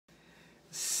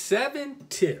7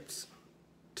 tips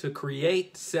to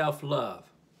create self-love.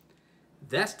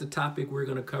 That's the topic we're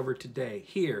going to cover today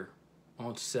here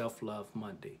on Self-Love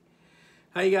Monday.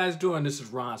 How you guys doing? This is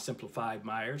Ron Simplified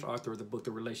Myers, author of the book,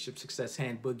 The Relationship Success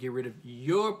Handbook. Get rid of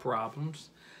your problems,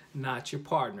 not your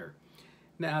partner.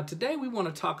 Now, today we want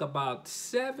to talk about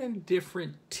 7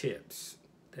 different tips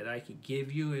that I could give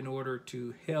you in order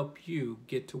to help you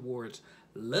get towards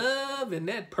love and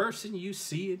that person you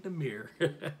see in the mirror.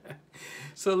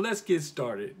 So let's get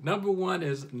started. Number 1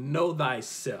 is know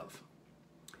thyself.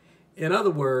 In other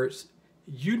words,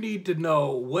 you need to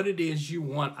know what it is you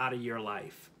want out of your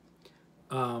life.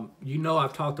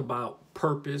 I've talked about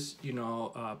purpose.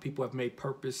 People have made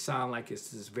purpose sound like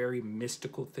it's this very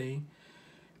mystical thing.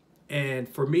 And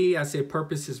for me, I say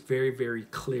purpose is very, very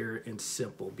clear and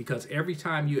simple, because every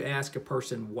time you ask a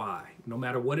person why, no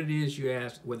matter what it is you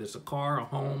ask, whether it's a car, a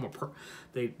home, or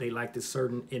they like this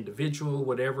certain individual,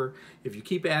 whatever, if you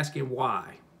keep asking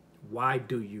why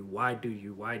do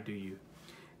you,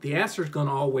 the answer is going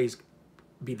to always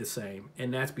be the same.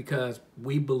 And that's because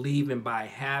we believe in by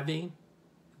having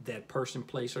that person,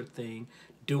 place, or thing,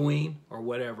 doing or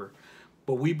whatever,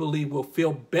 but we believe we'll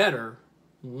feel better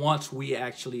once we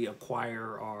actually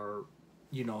acquire or,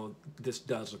 this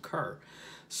does occur.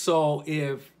 So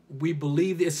if we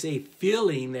believe it's a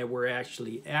feeling that we're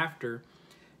actually after,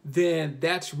 then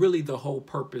that's really the whole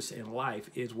purpose in life,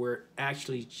 is we're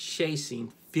actually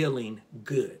chasing feeling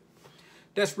good.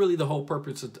 That's really the whole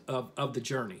purpose of the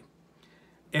journey.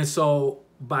 And so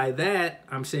by that,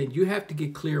 I'm saying you have to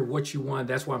get clear what you want.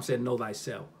 That's why I'm saying know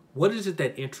thyself. What is it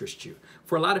that interests you?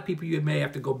 For a lot of people, you may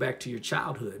have to go back to your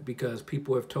childhood, because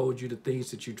people have told you the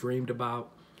things that you dreamed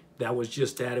about. That was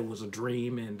just that. It was a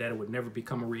dream and that it would never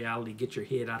become a reality. Get your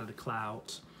head out of the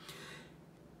clouds.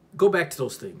 Go back to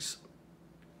those things.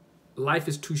 Life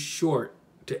is too short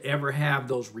to ever have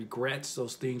those regrets,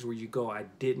 those things where you go,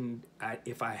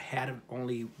 if I had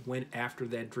only went after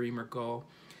that dream or goal.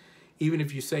 Even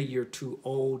if you say you're too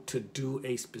old to do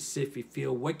a specific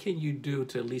field, what can you do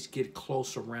to at least get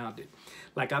close around it?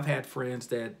 Like, I've had friends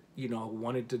that,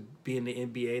 wanted to be in the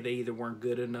NBA. They either weren't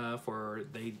good enough, or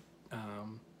they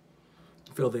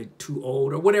feel they're too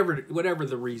old, or whatever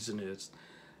the reason is.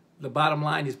 The bottom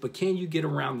line is, but can you get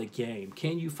around the game?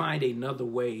 Can you find another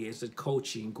way? Is it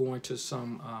coaching, going to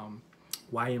some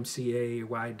YMCA or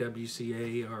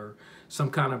YWCA, or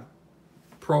some kind of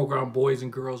program, Boys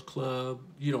and Girls Club,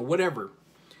 whatever,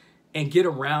 and get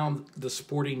around the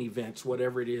sporting events,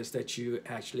 whatever it is that you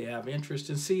actually have interest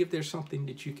in, see if there's something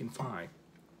that you can find.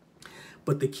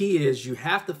 But the key is you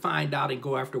have to find out and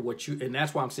go after and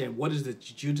that's why I'm saying, what is it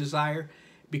that you desire?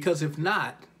 Because if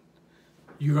not,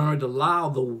 you're going to allow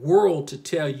the world to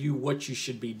tell you what you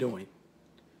should be doing.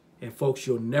 And folks,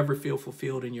 you'll never feel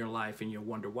fulfilled in your life, and you'll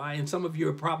wonder why. And some of you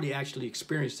are probably actually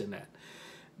experiencing that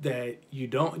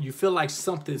you feel like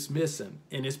something's missing,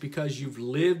 and it's because you've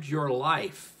lived your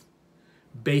life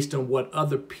based on what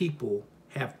other people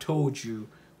have told you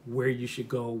where you should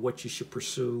go, what you should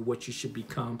pursue, what you should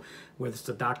become, whether it's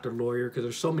a doctor, lawyer, because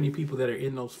there's so many people that are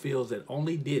in those fields that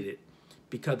only did it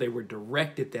because they were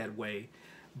directed that way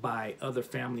by other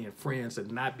family and friends,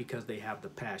 and not because they have the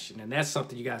passion. And that's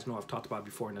something you guys know I've talked about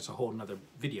before, and that's a whole nother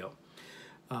video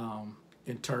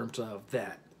in terms of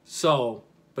that. So,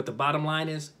 but the bottom line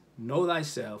is, know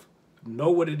thyself,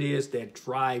 know what it is that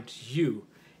drives you,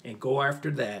 and go after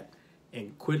that,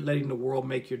 and quit letting the world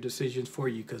make your decisions for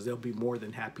you, because they'll be more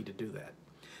than happy to do that.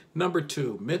 Number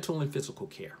 2, mental and physical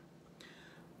care.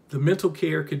 The mental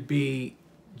care could be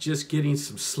just getting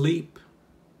some sleep.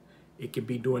 It could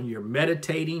be doing your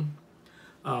meditating.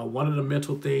 One of the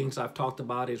mental things I've talked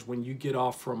about is when you get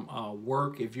off from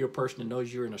work, if you're a person that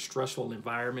knows you're in a stressful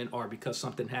environment, or because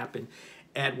something happened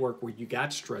at work where you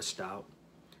got stressed out,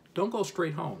 don't go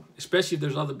straight home, especially if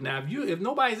there's other. Now, if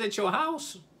nobody's at your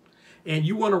house and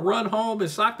you want to run home and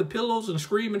sock the pillows and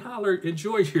scream and holler,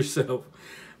 enjoy yourself.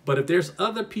 But if there's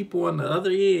other people on the other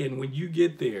end when you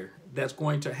get there, that's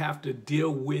going to have to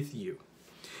deal with you.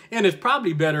 And it's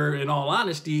probably better, in all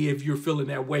honesty, if you're feeling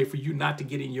that way, for you not to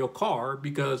get in your car,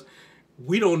 because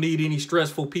we don't need any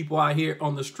stressful people out here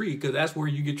on the street, because that's where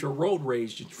you get your road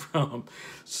rage from.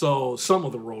 So some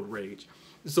of the road rage.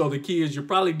 So the key is you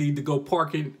probably need to go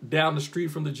parking down the street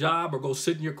from the job, or go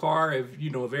sit in your car if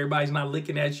everybody's not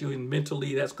looking at you, and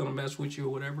mentally that's going to mess with you or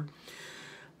whatever.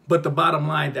 But the bottom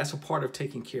line, that's a part of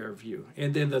taking care of you.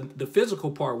 And then the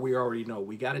physical part, we already know.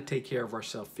 We got to take care of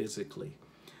ourselves physically.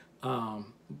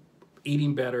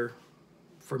 Eating better.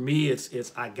 For me,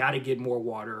 it's I got to get more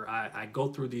water. I go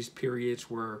through these periods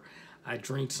where I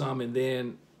drink some, and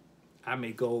then I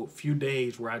may go a few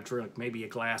days where I drink maybe a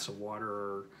glass of water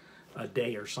or a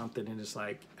day or something, and it's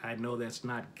like, I know that's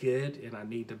not good and I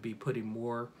need to be putting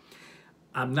more.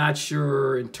 I'm not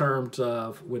sure in terms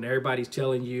of when everybody's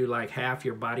telling you like half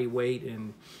your body weight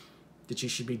and that you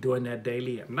should be doing that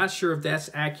daily. I'm not sure if that's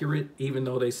accurate, even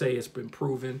though they say it's been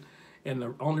proven. And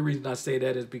the only reason I say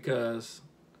that is because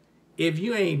if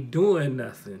you ain't doing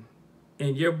nothing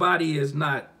and your body is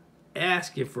not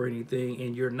asking for anything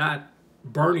and you're not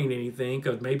burning anything,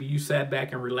 because maybe you sat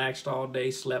back and relaxed all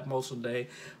day, slept most of the day,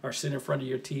 or sit in front of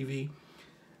your TV,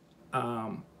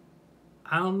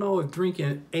 I don't know if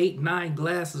drinking 8-9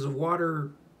 glasses of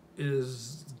water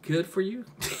is good for you.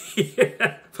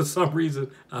 For some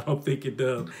reason, I don't think it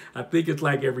does. I think it's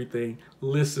like everything.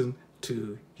 Listen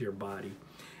to your body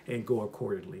and go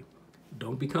accordingly.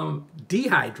 Don't become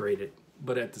dehydrated,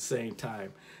 but at the same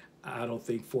time, I don't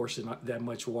think forcing that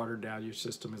much water down your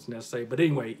system is necessary. But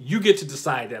anyway, you get to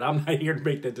decide that. I'm not here to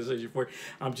make that decision for you.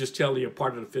 I'm just telling you, a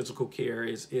part of the physical care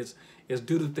is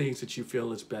do the things that you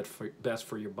feel is best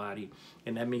for your body.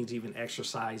 And that means even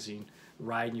exercising,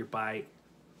 riding your bike.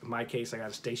 In my case, I got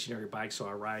a stationary bike, so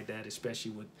I ride that,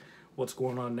 especially with what's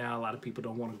going on now. A lot of people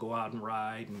don't want to go out and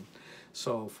ride. And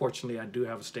so fortunately, I do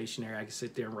have a stationary. I can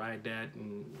sit there and ride that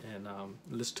and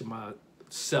listen to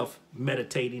myself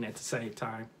meditating at the same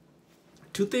time.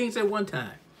 Two things at one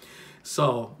time.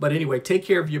 So, but anyway, take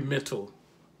care of your mental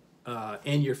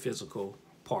and your physical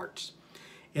parts.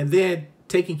 And then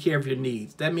taking care of your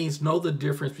needs. That means know the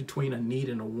difference between a need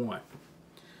and a want,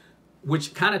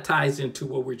 which kind of ties into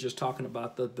what we're just talking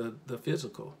about, the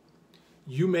physical.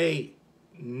 You may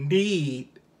need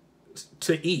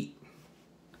to eat.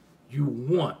 You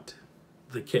want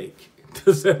the cake.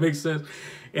 Does that make sense?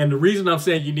 And the reason I'm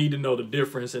saying you need to know the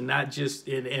difference, and not just,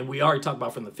 and we already talked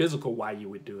about from the physical why you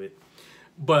would do it,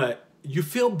 but you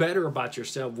feel better about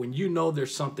yourself when you know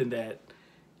there's something that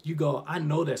you go, I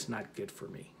know that's not good for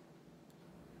me.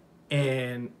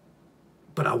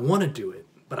 But I want to do it,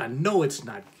 but I know it's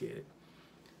not good.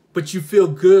 But you feel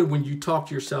good when you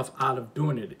talk yourself out of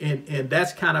doing it. And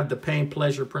that's kind of the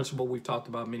pain-pleasure principle we've talked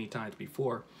about many times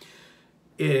before,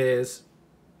 is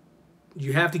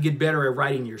you have to get better at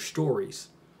writing your stories.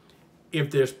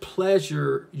 If there's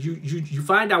pleasure, you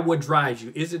find out what drives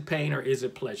you. Is it pain or is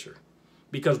it pleasure?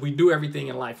 Because we do everything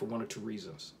in life for one or two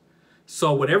reasons.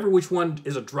 So which one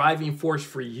is a driving force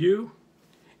for you,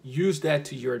 use that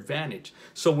to your advantage.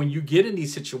 So when you get in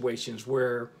these situations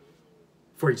where,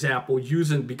 for example,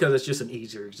 because it's just an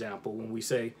easier example, when we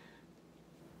say,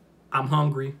 I'm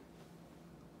hungry,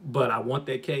 but I want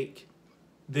that cake,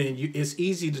 then it's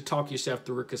easy to talk yourself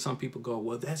through it, because some people go,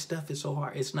 well, that stuff is so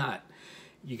hard. It's not.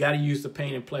 You got to use the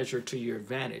pain and pleasure to your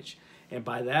advantage. And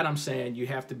by that, I'm saying you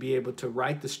have to be able to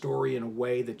write the story in a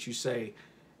way that you say,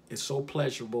 it's so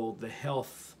pleasurable,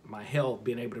 my health,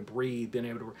 being able to breathe,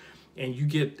 and you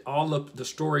get all of the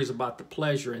stories about the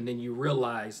pleasure, and then you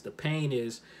realize the pain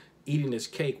is eating this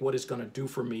cake, what it's going to do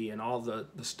for me, and all the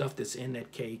stuff that's in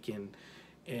that cake,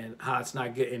 and how it's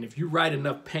not good. And if you write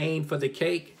enough pain for the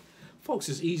cake, folks,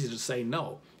 it's easy to say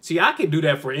no. See, I can do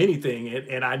that for anything,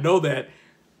 and I know that.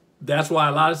 That's why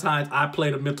a lot of times I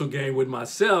play the mental game with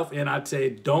myself, and I'd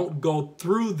say, don't go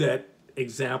through that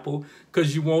example,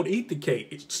 because you won't eat the cake.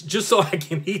 It's just so I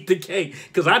can eat the cake,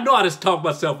 because I know how to talk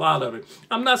myself out of it.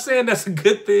 I'm not saying that's a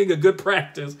good thing, a good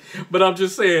practice, but I'm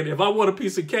just saying if I want a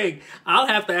piece of cake, I'll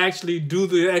have to actually do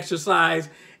the exercise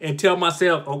and tell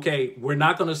myself, okay, we're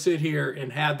not going to sit here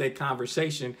and have that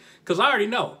conversation, because I already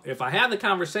know if I have the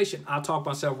conversation, I'll talk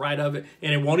myself right of it,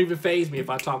 and it won't even faze me if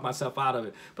I talk myself out of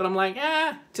it. But I'm like,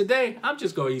 today I'm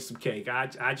just going to eat some cake.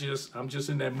 I'm just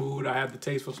in that mood. I have the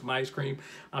taste for some ice cream.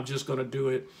 I'm just going to do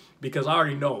it, because I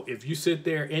already know if you sit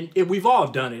there, and we've all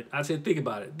done it. I said, think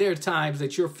about it. There are times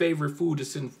that your favorite food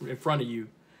is in front of you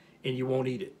and you won't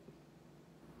eat it,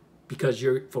 because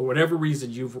for whatever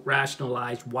reason, you've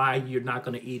rationalized why you're not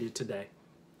going to eat it today.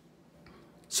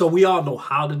 So we all know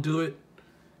how to do it.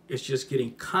 It's just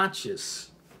getting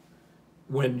conscious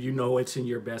when you know it's in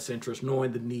your best interest,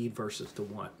 knowing the need versus the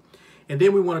want. And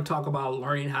then we want to talk about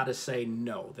learning how to say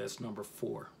no. That's number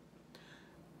 4.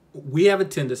 We have a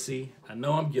tendency, I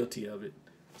know I'm guilty of it,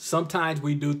 sometimes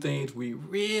we do things we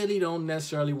really don't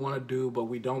necessarily want to do, but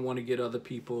we don't want to get other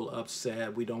people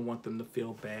upset. We don't want them to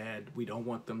feel bad. We don't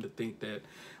want them to think that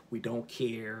we don't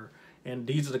care. And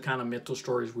these are the kind of mental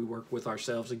stories we work with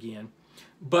ourselves again.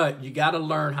 But you got to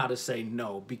learn how to say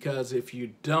no, because if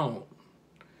you don't,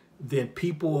 then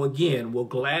people, again, will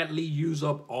gladly use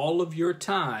up all of your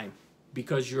time,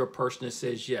 because you're a person that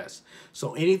says yes.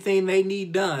 So anything they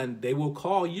need done, they will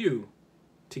call you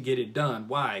to get it done.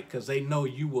 Why? Because they know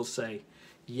you will say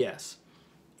yes.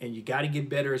 And you got to get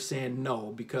better at saying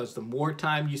no, because the more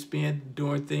time you spend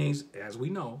doing things, as we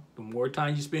know, the more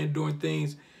time you spend doing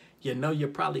things you know you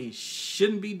probably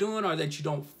shouldn't be doing or that you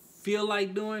don't feel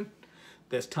like doing,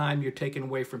 that's time you're taking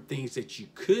away from things that you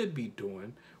could be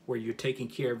doing, where you're taking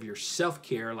care of your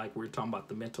self-care, like we're talking about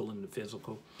the mental and the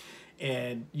physical,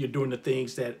 and you're doing the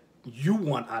things that you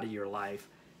want out of your life.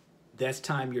 That's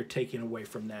time you're taking away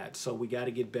from that. So we got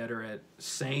to get better at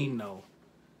saying no.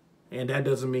 And that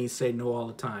doesn't mean say no all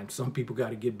the time. Some people got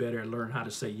to get better and learn how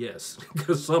to say yes.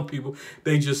 Because some people,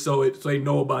 they just say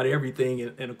no about everything.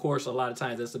 And of course, a lot of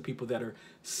times that's the people that are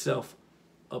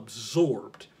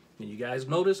self-absorbed. And you guys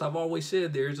notice I've always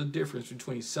said there's a difference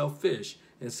between selfish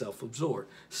and self-absorbed.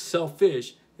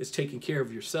 Selfish is taking care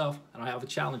of yourself. I don't have a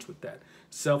challenge with that.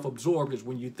 Self-absorbed is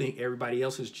when you think everybody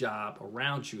else's job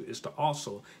around you is to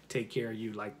also take care of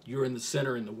you. Like you're in the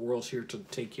center and the world's here to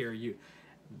take care of you.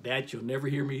 That you'll never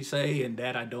hear me say, and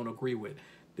that I don't agree with.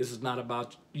 This is not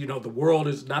about, the world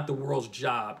is not the world's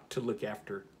job to look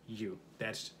after you.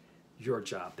 That's your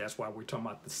job. That's why we're talking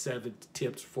about the 7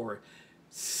 tips for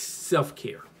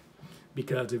self-care.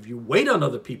 Because if you wait on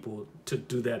other people to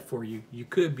do that for you, you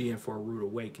could be in for a rude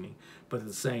awakening. But at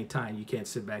the same time, you can't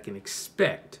sit back and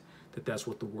expect that that's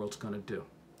what the world's going to do,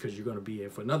 because you're going to be in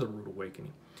for another rude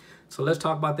awakening. So let's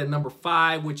talk about that number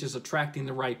 5, which is attracting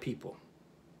the right people.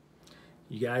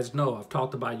 You guys know I've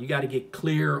talked about you got to get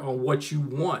clear on what you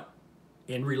want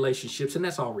in relationships, and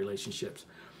that's all relationships.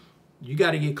 You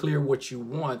got to get clear what you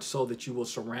want so that you will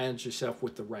surround yourself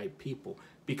with the right people.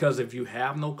 Because if you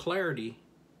have no clarity,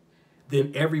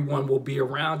 then everyone will be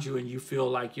around you and you feel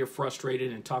like you're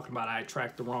frustrated and talking about I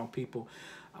attract the wrong people.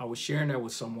 I was sharing that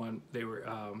with someone. They were,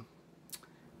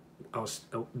 because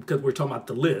we're talking about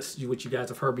the list, which you guys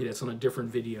have heard me, that's on a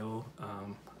different video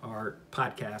or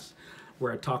podcast,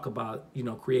 where I talk about,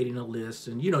 creating a list.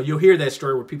 And, you'll hear that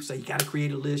story where people say, you got to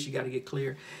create a list, you got to get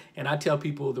clear. And I tell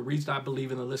people the reason I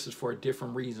believe in the list is for a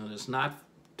different reason. It's not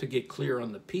to get clear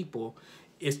on the people,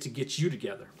 it's to get you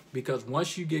together. Because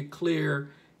once you get clear,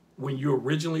 when you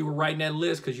originally were writing that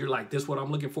list, because you're like, this is what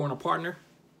I'm looking for in a partner,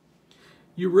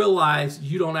 you realize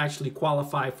you don't actually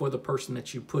qualify for the person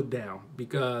that you put down.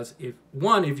 Because if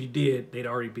you did, they'd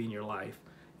already be in your life.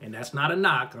 And that's not a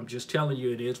knock. I'm just telling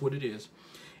you it is what it is.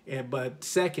 But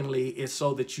secondly, it's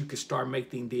so that you can start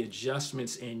making the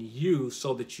adjustments in you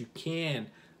so that you can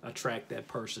attract that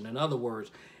person. In other words,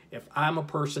 if I'm a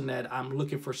person that I'm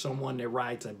looking for someone that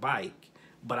rides a bike,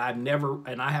 but I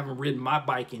haven't ridden my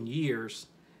bike in years,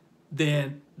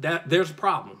 then there's a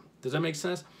problem. Does that make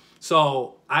sense?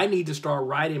 So I need to start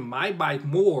riding my bike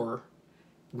more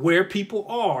where people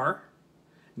are,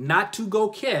 not to go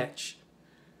catch,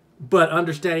 but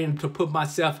understanding to put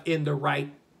myself in the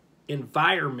right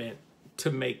environment to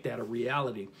make that a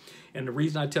reality. And the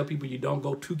reason I tell people you don't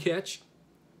go to catch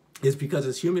is because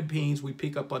as human beings, we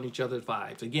pick up on each other's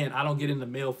vibes. Again, I don't get into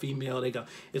male, female. They go,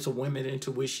 it's a women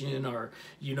intuition, or,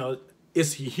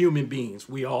 it's human beings.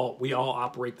 We all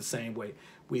operate the same way.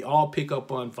 We all pick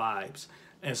up on vibes.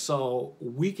 And so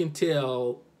we can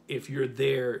tell if you're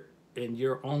there and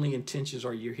your only intentions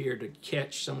are you're here to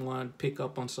catch someone, pick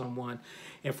up on someone.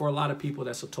 And for a lot of people,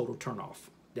 that's a total turnoff.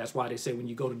 That's why they say when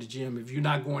you go to the gym, if you're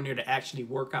not going there to actually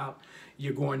work out,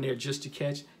 you're going there just to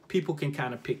catch, people can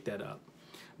kind of pick that up.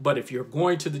 But if you're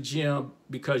going to the gym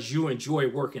because you enjoy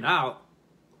working out,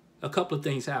 a couple of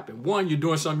things happen. One, you're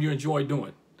doing something you enjoy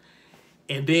doing.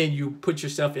 And then you put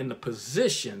yourself in the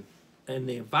position and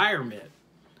the environment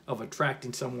of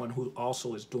attracting someone who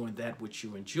also is doing that which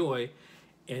you enjoy,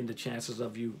 and the chances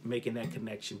of you making that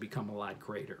connection become a lot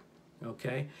greater.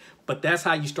 Okay, but that's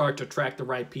how you start to attract the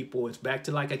right people. It's back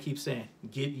to, like I keep saying,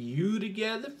 get you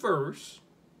together first.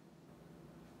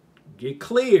 Get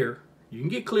clear. You can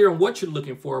get clear on what you're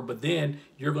looking for, but then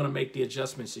you're going to make the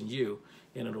adjustments in you,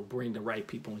 and it'll bring the right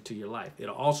people into your life.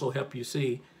 It'll also help you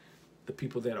see the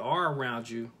people that are around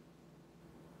you.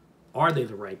 Are they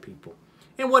the right people?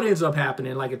 And what ends up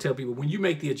happening, like I tell people, when you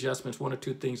make the adjustments, 1 or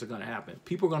 2 things are going to happen.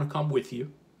 People are going to come with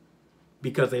you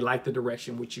because they like the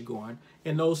direction which you're going,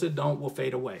 and those that don't will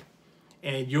fade away.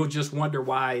 And you'll just wonder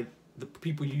why the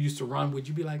people you used to run with,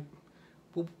 you'd be like,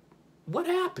 well, what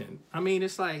happened? I mean,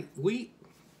 it's like we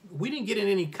didn't get in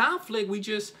any conflict. We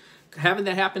just, haven't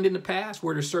that happened in the past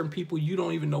where there's certain people you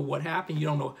don't even know what happened, you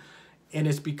don't know. And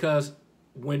it's because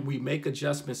when we make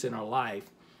adjustments in our life,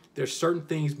 there's certain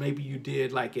things maybe you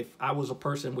did, like if I was a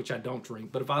person, which I don't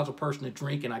drink, but if I was a person that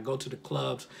drink and I go to the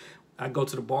clubs, I go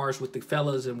to the bars with the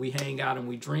fellas and we hang out and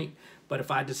we drink. But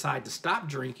if I decide to stop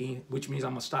drinking, which means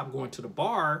I'm going to stop going to the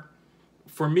bar,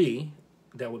 for me,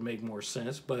 that would make more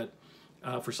sense. But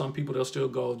For some people, they'll still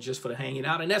go just for the hanging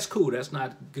out, and that's cool. That's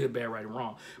not good, bad, right, or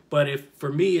wrong. But if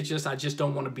for me, it's just I just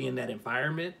don't want to be in that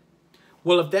environment.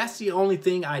 Well, if that's the only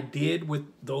thing I did with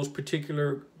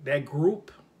that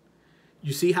group,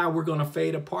 you see how we're going to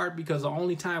fade apart, because the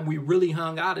only time we really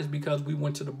hung out is because we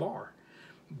went to the bar.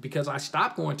 Because I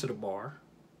stopped going to the bar,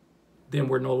 then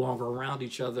we're no longer around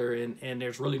each other, and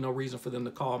there's really no reason for them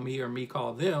to call me or me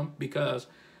call them, because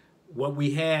what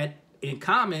we had in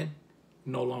common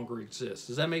no longer exists.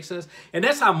 Does that make sense? And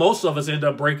that's how most of us end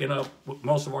up breaking up with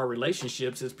most of our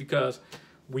relationships, is because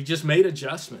we just made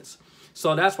adjustments.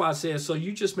 So that's why I said, so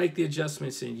you just make the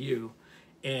adjustments in you,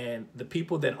 and the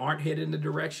people that aren't heading in the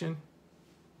direction,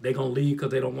 they're going to leave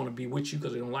because they don't want to be with you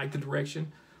because they don't like the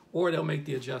direction, or they'll make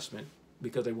the adjustment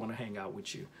because they want to hang out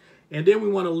with you. And then we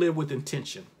want to live with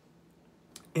intention.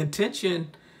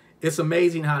 Intention, it's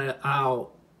amazing how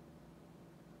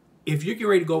if you get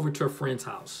ready to go over to a friend's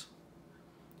house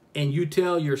and you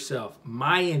tell yourself,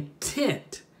 my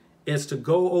intent is to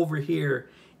go over here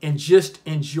and just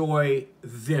enjoy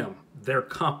them, their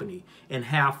company, and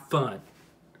have fun.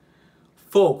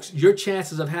 Folks, your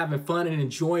chances of having fun and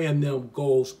enjoying them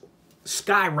goes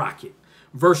skyrocket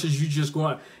versus you just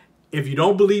going, if you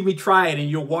don't believe me, try it and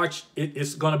you'll watch.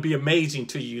 It's going to be amazing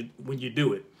to you when you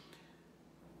do it.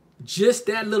 Just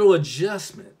that little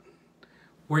adjustment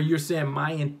where you're saying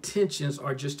my intentions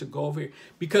are just to go over here.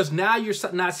 Because now you're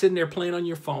not sitting there playing on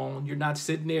your phone. You're not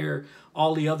sitting there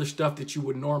all the other stuff that you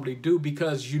would normally do,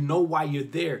 because you know why you're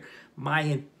there. My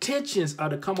intentions are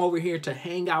to come over here to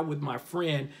hang out with my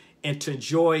friend and to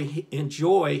enjoy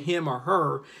him or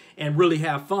her and really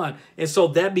have fun. And so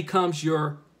that becomes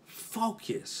your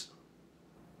focus,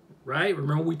 right?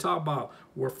 Remember we talked about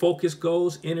where focus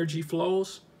goes, energy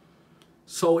flows.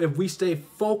 So if we stay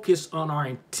focused on our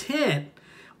intent,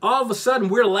 all of a sudden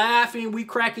we're laughing, we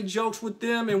cracking jokes with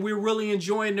them, and we're really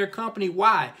enjoying their company.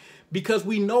 Why? Because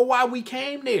we know why we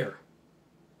came there.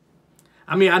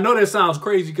 I mean, I know that sounds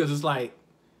crazy because it's like,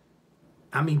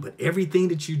 I mean, but everything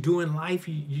that you do in life,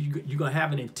 you're going to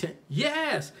have an intent.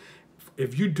 Yes.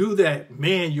 If you do that,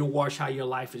 man, you'll watch how your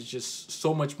life is just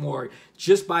so much more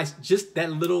just by just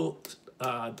that little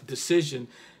decision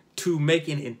to make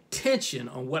an intention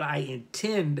on what I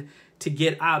intend to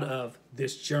get out of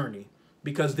this journey.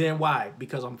 Because then why?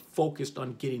 Because I'm focused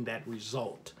on getting that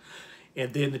result.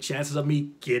 And then the chances of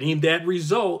me getting that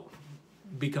result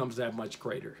becomes that much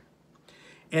greater.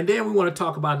 And then we want to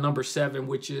talk about number 7,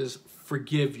 which is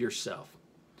forgive yourself.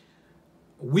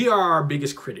 We are our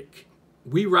biggest critic.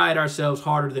 We ride ourselves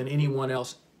harder than anyone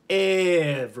else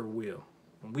ever will.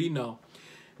 We know.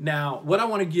 Now, what I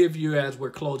want to give you as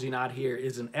we're closing out here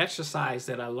is an exercise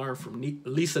that I learned from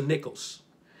Lisa Nichols.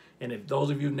 And if those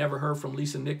of you never heard from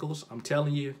Lisa Nichols, I'm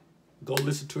telling you, go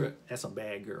listen to her. That's a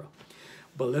bad girl.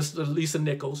 But listen to Lisa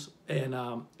Nichols.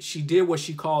 And she did what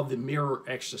she called the mirror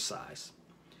exercise.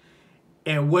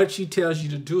 And what she tells you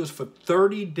to do is for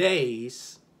 30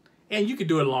 days, and you can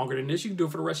do it longer than this. You can do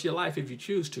it for the rest of your life if you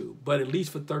choose to, but at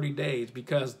least for 30 days,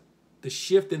 because the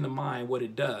shift in the mind, what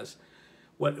it does,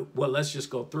 well, let's just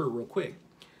go through it real quick.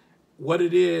 What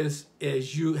it is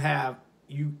you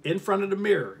in front of the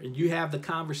mirror and you have the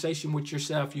conversation with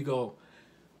yourself. You go,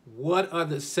 what are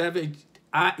the 7,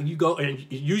 you go and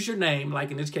use your name. Like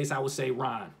in this case, I would say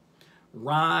Ron.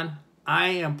 Ron, I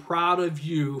am proud of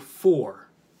you for.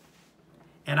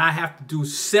 And I have to do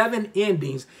 7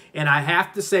 endings, and I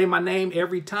have to say my name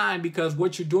every time, because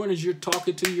what you're doing is you're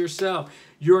talking to yourself.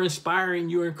 You're inspiring,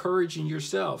 you're encouraging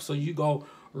yourself. So you go,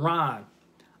 Ron,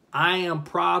 I am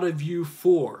proud of you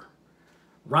for.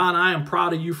 Ron, I am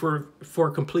proud of you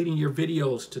for completing your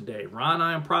videos today. Ron,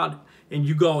 I am proud. And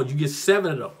you go, you get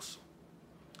 7 of those.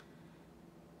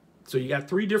 So you got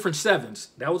 3 different 7s.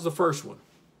 That was the first one.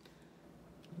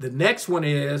 The next one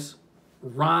is,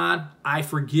 Ron, I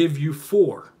forgive you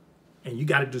for. And you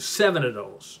got to do 7 of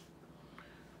those.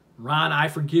 Ron, I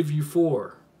forgive you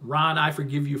for. Ron, I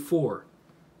forgive you for.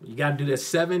 You got to do that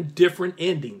 7 different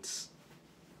endings.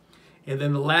 And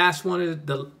then the last one is,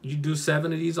 you do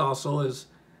 7 of these also, is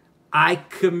I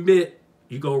commit.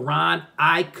 You go, Ron,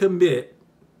 I commit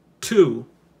to.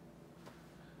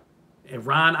 And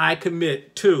Ron, I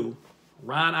commit to.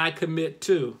 Ron, I commit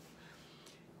to.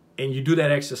 And you do that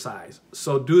exercise.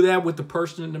 So do that with the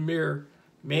person in the mirror.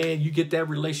 Man, you get that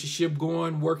relationship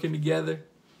going, working together.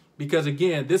 Because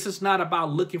again, this is not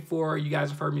about looking for, you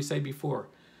guys have heard me say before,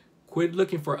 quit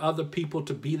looking for other people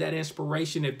to be that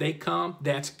inspiration. If they come,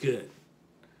 that's good.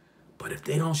 But if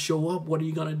they don't show up, what are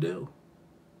you going to do?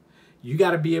 You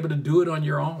got to be able to do it on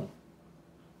your own.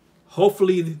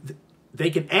 Hopefully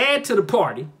they can add to the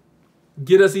party,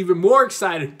 get us even more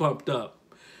excited, pumped up.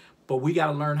 But we got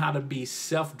to learn how to be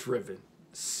self-driven.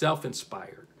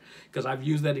 self-inspired. Because I've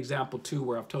used that example too,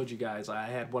 where I've told you guys, I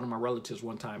had one of my relatives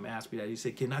one time ask me that. He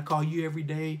said, can I call you every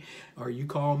day? Or you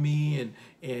call me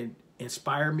and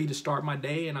inspire me to start my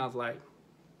day? And I was like,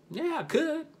 yeah, I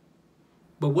could.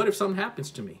 But what if something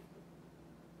happens to me?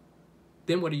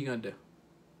 Then what are you going to do?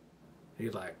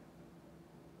 He's like,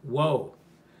 whoa.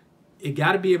 You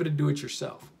got to be able to do it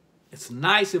yourself. It's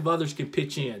nice if others can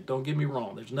pitch in. Don't get me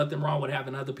wrong. There's nothing wrong with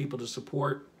having other people to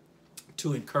support,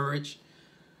 to encourage.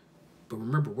 But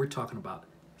remember, we're talking about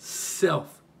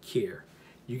self-care.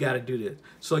 You got to do this.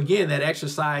 So again, that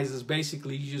exercise is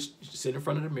basically you just sit in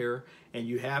front of the mirror and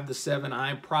you have the 7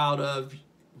 I am proud of,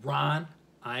 Ron,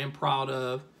 I am proud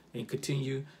of, and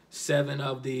continue 7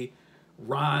 of the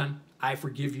Ron, I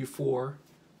forgive you for,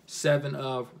 7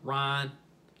 of Ron,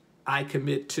 I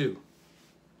commit to.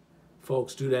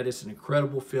 Folks, do that. It's an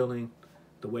incredible feeling.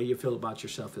 The way you feel about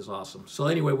yourself is awesome. So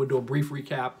anyway, we'll do a brief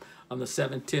recap on the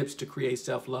 7 tips to create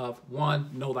self-love.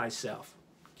 1, know thyself.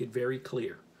 Get very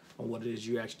clear on what it is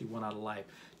you actually want out of life.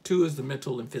 2 is the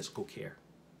mental and physical care.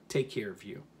 Take care of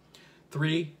you.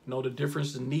 3, know the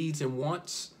difference in needs and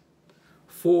wants.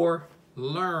 4,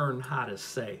 learn how to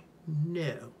say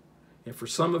no. And for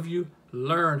some of you,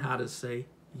 learn how to say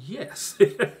yes.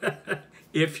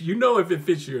 If you know if it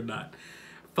fits you or not.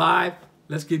 5,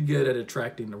 let's get good at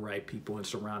attracting the right people and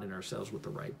surrounding ourselves with the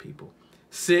right people.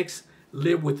 6,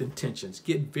 live with intentions.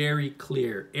 Get very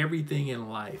clear. Everything in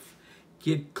life.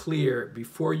 Get clear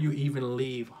before you even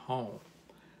leave home.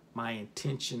 My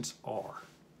intentions are.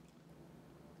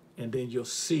 And then you'll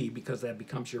see, because that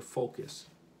becomes your focus,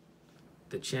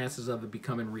 the chances of it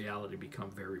becoming reality become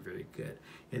very, very good.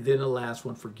 And then the last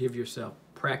one, forgive yourself.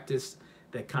 Practice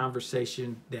that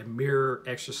conversation, that mirror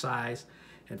exercise.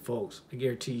 And folks, I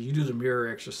guarantee you, you do the mirror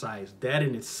exercise, that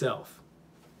in itself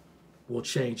will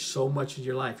change so much in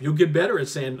your life. You'll get better at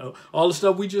saying all the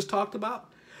stuff we just talked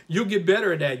about. You'll get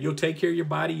better at that. You'll take care of your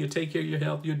body. You'll take care of your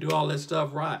health. You'll do all that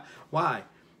stuff right. Why?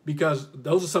 Because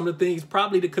those are some of the things,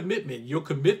 probably the commitment. You'll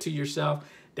commit to yourself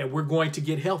that we're going to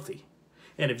get healthy.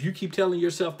 And if you keep telling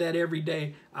yourself that every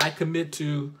day, I commit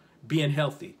to being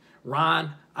healthy.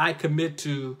 Ron, I commit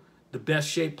to the best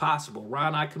shape possible.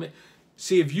 Ron, I commit.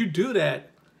 See, if you do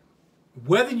that,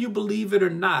 whether you believe it or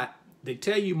not, they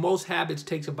tell you most habits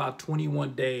takes about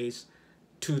 21 days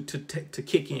to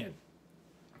kick in.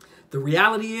 The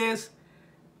reality is,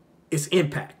 it's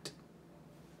impact.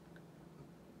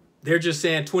 They're just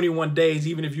saying 21 days,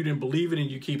 even if you didn't believe it and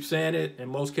you keep saying it, in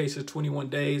most cases, 21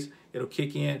 days, it'll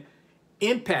kick in.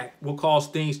 Impact will cause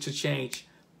things to change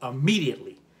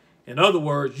immediately. In other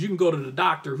words, you can go to the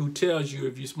doctor who tells you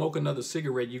if you smoke another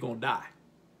cigarette, you're going to die.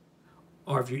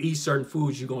 Or if you eat certain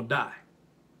foods, you're going to die.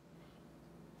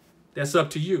 That's up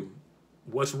to you.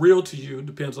 What's real to you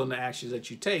depends on the actions that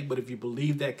you take. But if you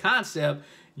believe that concept,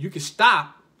 you can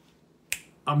stop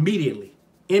immediately.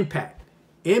 Impact.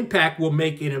 Impact will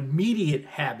make an immediate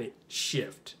habit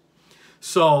shift.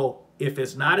 So if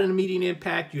it's not an immediate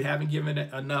impact, you haven't given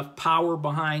it enough power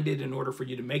behind it in order for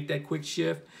you to make that quick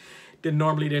shift, then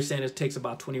normally they're saying it takes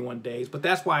about 21 days. But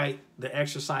that's why the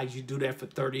exercise, you do that for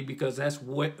 30, because that's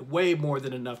way more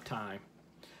than enough time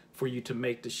for you to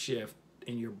make the shift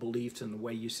in your beliefs and the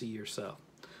way you see yourself.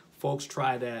 Folks,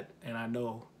 try that, and I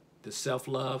know the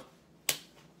self-love,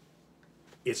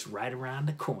 it's right around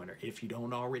the corner if you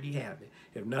don't already have it.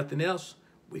 If nothing else,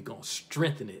 we're going to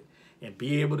strengthen it and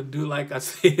be able to do, like I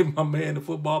said, my man, the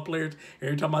football players,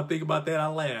 every time I think about that, I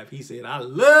laugh. He said, I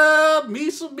love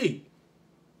me some me.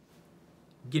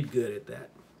 Get good at that.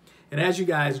 And as you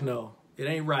guys know, it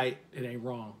ain't right, it ain't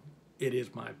wrong. It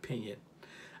is my opinion.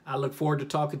 I look forward to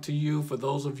talking to you. For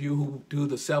those of you who do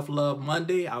the Self-Love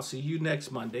Monday, I'll see you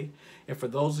next Monday. And for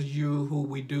those of you who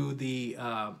we do the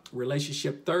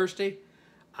Relationship Thursday,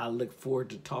 I look forward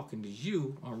to talking to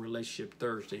you on Relationship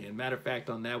Thursday. And matter of fact,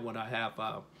 on that one, I have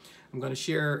I'm going to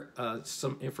share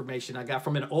some information I got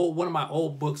from one of my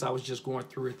old books. I was just going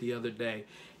through it the other day,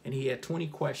 and he had 20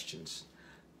 questions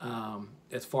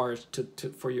as far as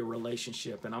for your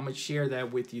relationship, and I'm going to share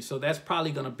that with you. So that's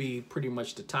probably going to be pretty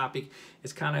much the topic.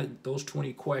 It's kind of those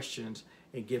 20 questions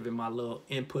and giving my little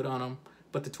input on them.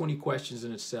 But the 20 questions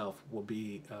in itself will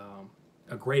be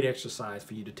a great exercise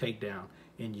for you to take down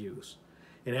and use.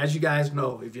 And as you guys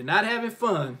know, if you're not having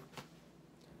fun,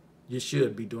 you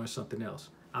should be doing something else.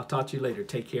 I'll talk to you later.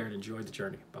 Take care and enjoy the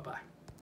journey. Bye-bye.